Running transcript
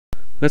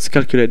Let's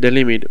calculate the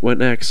limit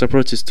when x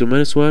approaches to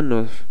minus 1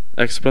 of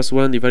x plus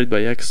 1 divided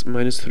by x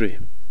minus 3.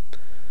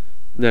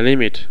 The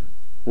limit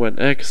when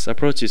x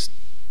approaches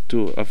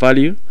to a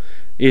value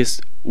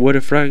is where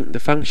the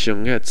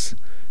function gets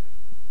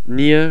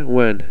near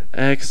when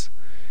x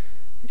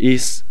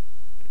is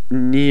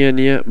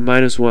near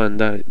minus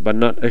 1, but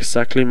not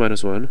exactly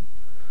minus 1.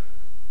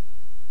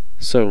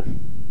 So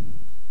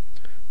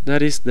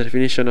that is the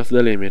definition of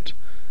the limit.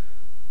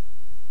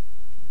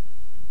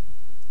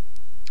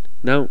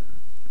 Now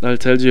I'll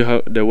tell you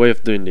how the way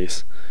of doing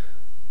this.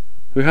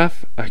 We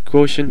have a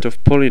quotient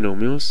of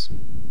polynomials,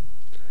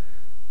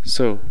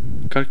 so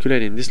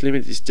calculating this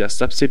limit is just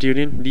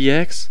substituting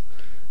dx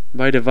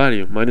by the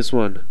value minus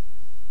 1.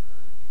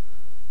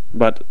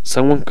 But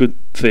someone could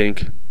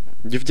think,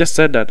 you've just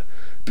said that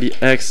the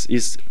x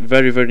is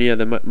very near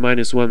the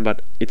minus 1,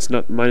 but it's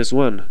not minus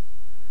 1.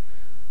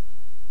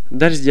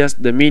 That is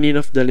just the meaning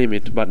of the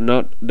limit, but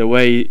not the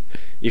way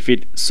if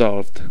it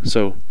solved.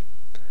 So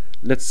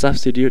let's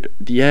substitute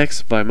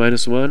dx by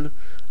minus 1,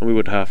 and we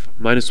would have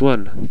minus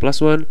 1 plus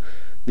 1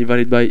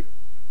 divided by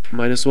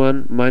minus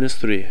 1 minus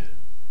 3.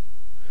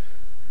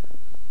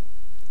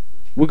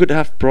 We could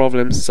have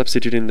problems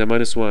substituting the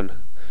minus 1,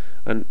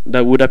 and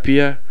that would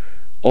appear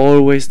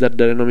always that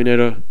the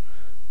denominator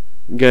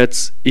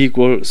gets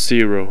equal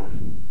 0.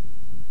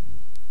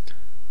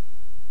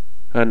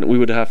 And we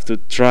would have to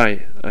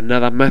try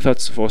another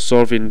methods for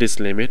solving this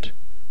limit.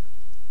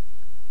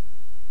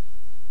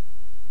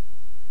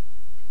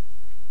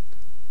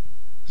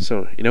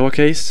 So in our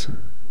case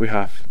we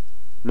have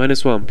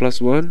minus 1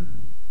 plus 1,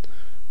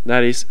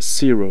 that is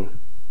 0,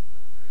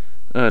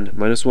 and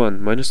minus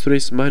 1 minus 3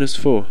 is minus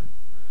 4.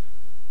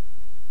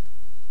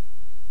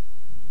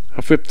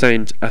 Have we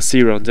obtained a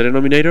 0 on the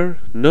denominator?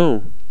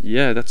 No.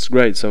 Yeah, that's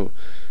great. So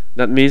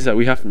that means that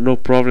we have no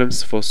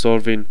problems for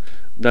solving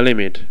the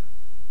limit.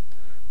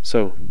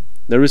 So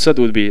the result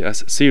would be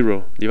as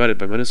 0 divided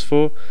by minus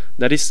 4,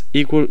 that is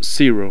equal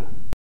 0.